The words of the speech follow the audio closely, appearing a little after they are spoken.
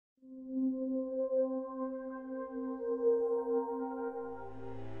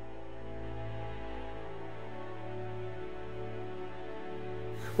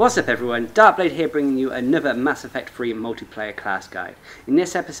What's up everyone, Darcblade here bringing you another Mass Effect 3 multiplayer class guide. In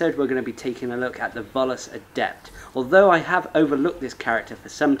this episode we're going to be taking a look at the Volus Adept. Although I have overlooked this character for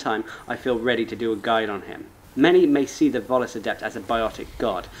some time, I feel ready to do a guide on him. Many may see the Volus Adept as a biotic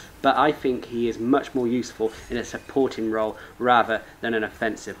god, but I think he is much more useful in a supporting role rather than an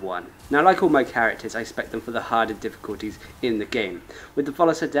offensive one. Now, like all my characters, I spec them for the harder difficulties in the game. With the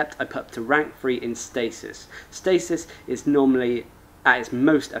Volus Adept I put up to rank 3 in Stasis. Stasis is normally at its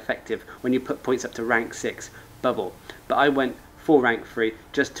most effective when you put points up to rank 6 bubble, but I went for rank 3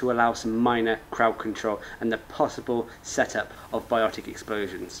 just to allow some minor crowd control and the possible setup of biotic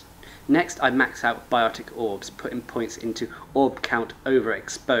explosions. Next I max out biotic orbs, putting points into orb count over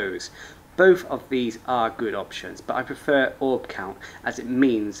expose. Both of these are good options, but I prefer orb count as it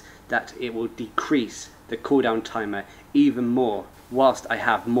means that it will decrease the cooldown timer even more whilst I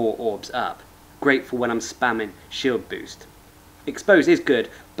have more orbs up. Great for when I'm spamming shield boost. Expose is good,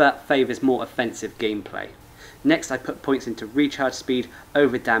 but favours more offensive gameplay. Next I put points into recharge speed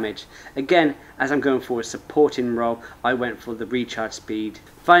over damage. Again, as I'm going for a supporting role, I went for the recharge speed.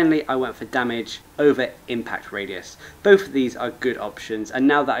 Finally, I went for damage over impact radius. Both of these are good options, and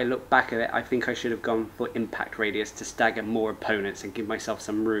now that I look back at it, I think I should have gone for impact radius to stagger more opponents and give myself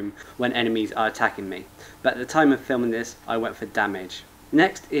some room when enemies are attacking me. But at the time of filming this, I went for damage.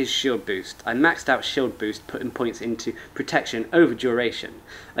 Next is shield boost. I maxed out shield boost, putting points into protection over duration.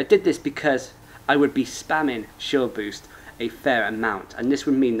 I did this because I would be spamming shield boost a fair amount, and this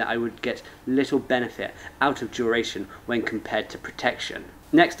would mean that I would get little benefit out of duration when compared to protection.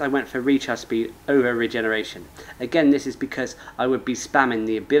 Next I went for recharge speed over regeneration. Again, this is because I would be spamming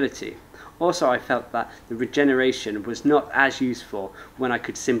the ability. Also, I felt that the regeneration was not as useful when I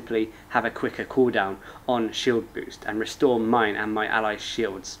could simply have a quicker cooldown on shield boost and restore mine and my allies'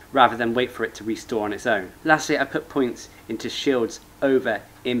 shields, rather than wait for it to restore on its own. Lastly, I put points into shields over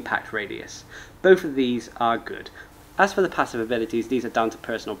impact radius. Both of these are good. As for the passive abilities, these are down to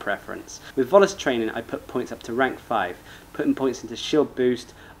personal preference. With Volus training, I put points up to rank 5, putting points into shield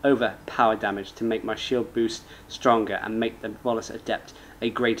boost over power damage to make my shield boost stronger and make the Volus Adept a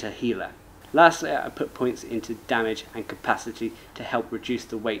greater healer. Lastly, I put points into damage and capacity to help reduce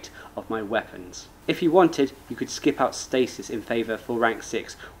the weight of my weapons. If you wanted, you could skip out stasis in favour for rank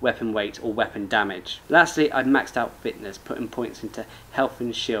 6 weapon weight or weapon damage. Lastly, I maxed out fitness, putting points into health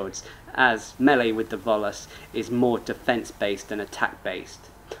and shields, as melee with the Volus is more defense based than attack based.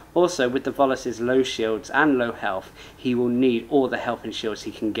 Also, with the Volus's low shields and low health, he will need all the health and shields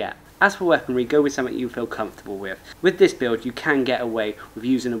he can get. As for weaponry, go with something you feel comfortable with. With this build, you can get away with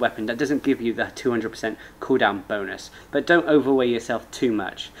using a weapon that doesn't give you the 200% cooldown bonus, but don't overweigh yourself too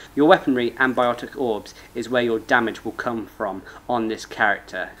much. Your weaponry and biotic orbs is where your damage will come from on this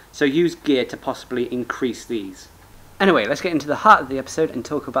character, so use gear to possibly increase these. Anyway, let's get into the heart of the episode and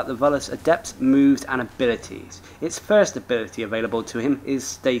talk about the Volus Adept's moves and abilities. Its first ability available to him is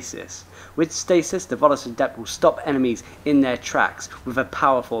Stasis. With Stasis, the Volus Adept will stop enemies in their tracks with a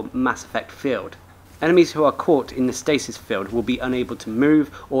powerful Mass Effect field. Enemies who are caught in the Stasis field will be unable to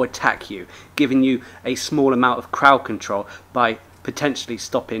move or attack you, giving you a small amount of crowd control by potentially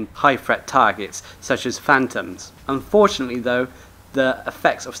stopping high threat targets such as phantoms. Unfortunately though, the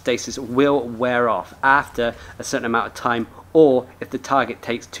effects of stasis will wear off after a certain amount of time, or if the target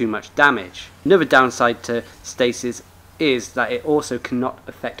takes too much damage. Another downside to stasis is that it also cannot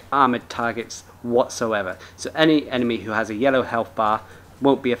affect armoured targets whatsoever, so any enemy who has a yellow health bar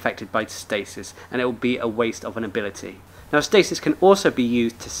won't be affected by stasis, and it will be a waste of an ability. Now, stasis can also be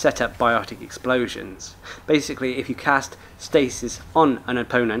used to set up biotic explosions. Basically, if you cast stasis on an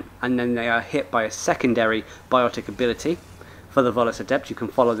opponent and then they are hit by a secondary biotic ability, for the Volus Adept, you can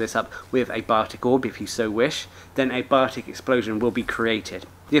follow this up with a biotic orb if you so wish, then a biotic explosion will be created.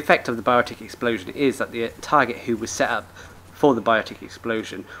 The effect of the biotic explosion is that the target who was set up for the biotic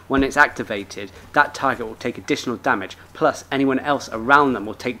explosion, when it's activated, that target will take additional damage, plus anyone else around them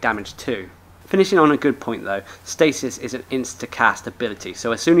will take damage too. Finishing on a good point though, stasis is an insta-cast ability,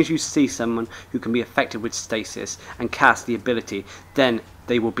 so as soon as you see someone who can be affected with stasis and cast the ability, then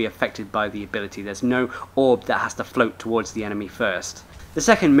they will be affected by the ability. There's no orb that has to float towards the enemy first. The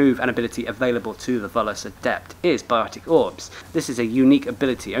second move and ability available to the Volus Adept is Biotic Orbs. This is a unique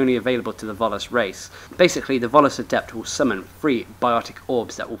ability only available to the Volus race. Basically, the Volus Adept will summon 3 Biotic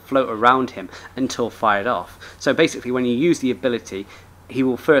Orbs that will float around him until fired off. So basically, when you use the ability, he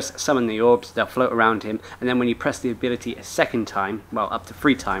will first summon the orbs, they'll float around him, and then when you press the ability a second time, well up to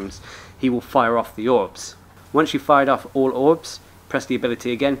 3 times, he will fire off the orbs. Once you've fired off all orbs, press the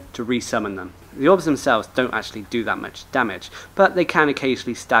ability again to resummon them. The orbs themselves don't actually do that much damage, but they can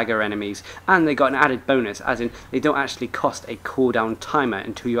occasionally stagger enemies, and they got an added bonus, as in they don't actually cost a cooldown timer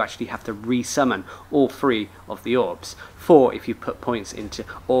until you actually have to resummon all 3 of the orbs, 4 if you put points into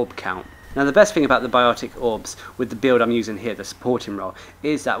orb count. Now the best thing about the biotic orbs with the build I'm using here, the supporting role,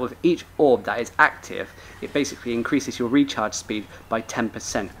 is that with each orb that is active, it basically increases your recharge speed by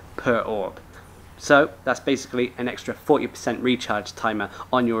 10% per orb. So that's basically an extra 40% recharge timer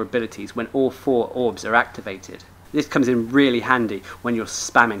on your abilities when all 4 orbs are activated. This comes in really handy when you're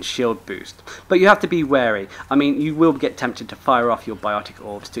spamming shield boost. But you have to be wary. I mean, you will get tempted to fire off your biotic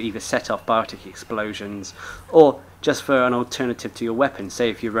orbs to either set off biotic explosions or just for an alternative to your weapon,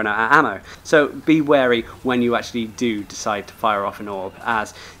 say if you run out of ammo. So be wary when you actually do decide to fire off an orb,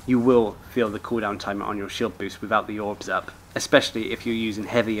 as you will feel the cooldown timer on your shield boost without the orbs up, especially if you're using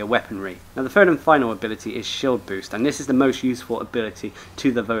heavier weaponry. Now the third and final ability is shield boost, and this is the most useful ability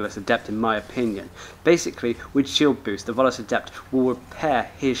to the Volus Adept in my opinion. Basically, with shield boost, the Volus Adept will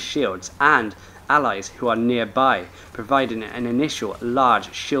repair his shields and allies who are nearby, providing an initial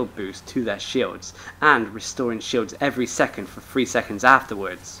large shield boost to their shields and restoring shields every second for 3 seconds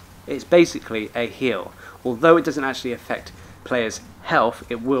afterwards. It's basically a heal. Although it doesn't actually affect players' health,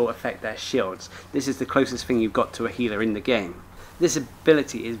 it will affect their shields. This is the closest thing you've got to a healer in the game. This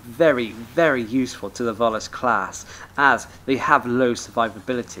ability is very, very useful to the Volus class, as they have low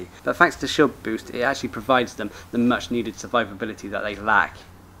survivability, but thanks to shield boost it actually provides them the much needed survivability that they lack.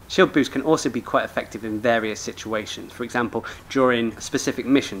 Shield boost can also be quite effective in various situations, for example during specific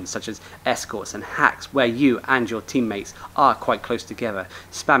missions such as escorts and hacks where you and your teammates are quite close together.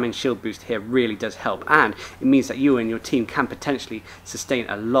 Spamming shield boost here really does help, and it means that you and your team can potentially sustain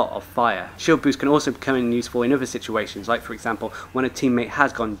a lot of fire. Shield boost can also become useful in other situations, like for example when a teammate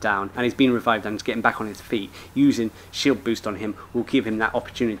has gone down and he's been revived and is getting back on his feet. Using shield boost on him will give him that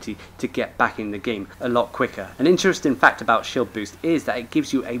opportunity to get back in the game a lot quicker. An interesting fact about shield boost is that it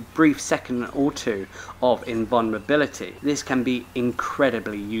gives you a brief second or 2 of invulnerability. This can be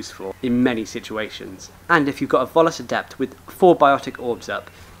incredibly useful in many situations. And if you've got a Volus Adept with 4 biotic orbs up,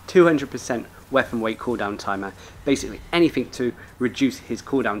 200% weapon weight cooldown timer, basically anything to reduce his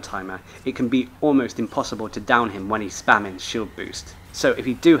cooldown timer, it can be almost impossible to down him when he's spamming shield boost. So if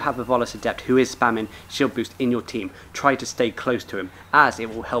you do have a Volus Adept who is spamming shield boost in your team, try to stay close to him, as it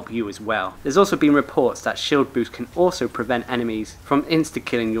will help you as well. There's also been reports that shield boost can also prevent enemies from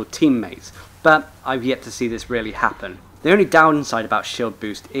insta-killing your teammates, but I've yet to see this really happen. The only downside about shield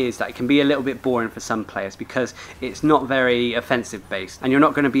boost is that it can be a little bit boring for some players because it's not very offensive based and you're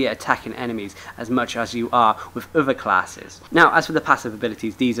not going to be attacking enemies as much as you are with other classes. Now as for the passive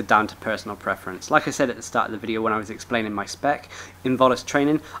abilities, these are down to personal preference. Like I said at the start of the video when I was explaining my spec, in Volus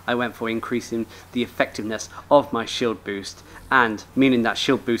training I went for increasing the effectiveness of my shield boost, and meaning that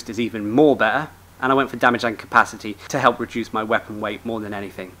shield boost is even more better, and I went for damage and capacity to help reduce my weapon weight more than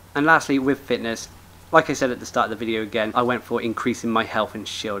anything. And lastly, with fitness, like I said at the start of the video again, I went for increasing my health and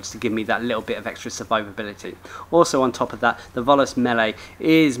shields to give me that little bit of extra survivability. Also on top of that, the Volus melee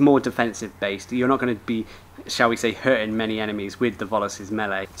is more defensive based. You're not going to be, shall we say, hurting many enemies with the Volus's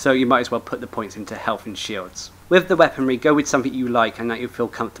melee, so you might as well put the points into health and shields. With the weaponry, go with something you like and that you feel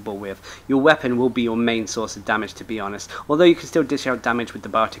comfortable with. Your weapon will be your main source of damage, to be honest. Although you can still dish out damage with the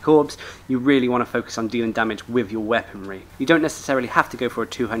biotic orbs, you really want to focus on dealing damage with your weaponry. You don't necessarily have to go for a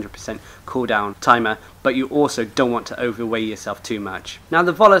 200% cooldown timer, but you also don't want to overweigh yourself too much. Now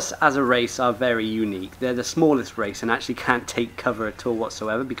the Volus as a race are very unique. They're the smallest race and actually can't take cover at all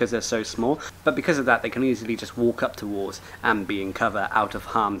whatsoever because they're so small, but because of that they can easily just walk up to walls and be in cover out of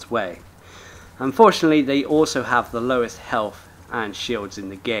harm's way. Unfortunately, they also have the lowest health and shields in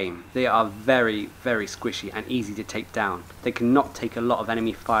the game. They are very, very squishy and easy to take down. They cannot take a lot of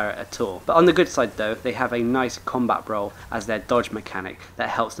enemy fire at all. But on the good side though, they have a nice combat role as their dodge mechanic that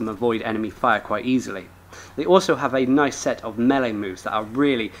helps them avoid enemy fire quite easily. They also have a nice set of melee moves that are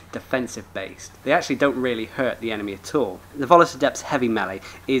really defensive based. They actually don't really hurt the enemy at all. The Volus Adept's heavy melee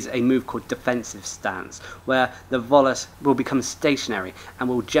is a move called defensive stance, where the Volus will become stationary and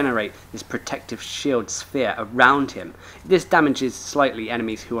will generate this protective shield sphere around him. This damages slightly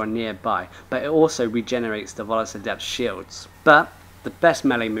enemies who are nearby, but it also regenerates the Volus Adept's shields. But the best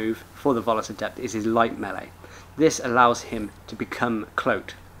melee move for the Volus Adept is his light melee. This allows him to become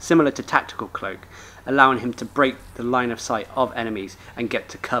cloaked, similar to tactical cloak, allowing him to break the line of sight of enemies and get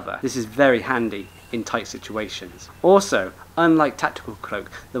to cover. This is very handy in tight situations. Also, unlike tactical cloak,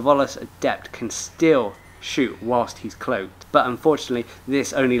 the Volus Adept can still shoot whilst he's cloaked, but unfortunately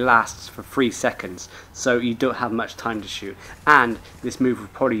this only lasts for 3 seconds, so you don't have much time to shoot, and this move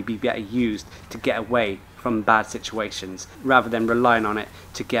would probably be better used to get away from bad situations, rather than relying on it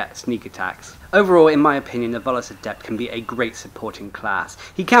to get sneak attacks. Overall, in my opinion, the Volus Adept can be a great supporting class.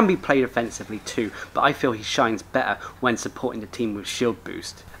 He can be played offensively too, but I feel he shines better when supporting the team with shield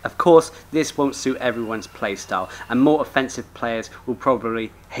boost. Of course, this won't suit everyone's playstyle, and more offensive players will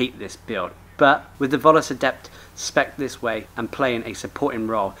probably hate this build. But with the Volus Adept spec this way and playing a supporting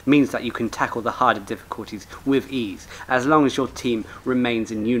role means that you can tackle the harder difficulties with ease, as long as your team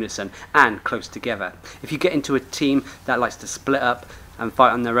remains in unison and close together. If you get into a team that likes to split up and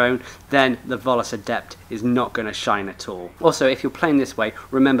fight on their own, then the Volus Adept is not going to shine at all. Also, if you're playing this way,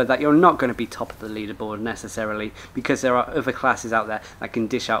 remember that you're not going to be top of the leaderboard necessarily, because there are other classes out there that can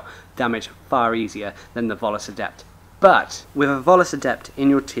dish out damage far easier than the Volus Adept. But with a Volus Adept in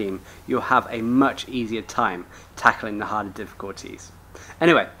your team, you'll have a much easier time tackling the harder difficulties.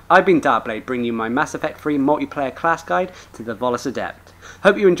 Anyway, I've been Darcblade, bringing you my Mass Effect 3 multiplayer class guide to the Volus Adept.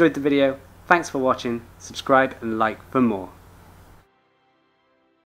 Hope you enjoyed the video. Thanks for watching. Subscribe and like for more.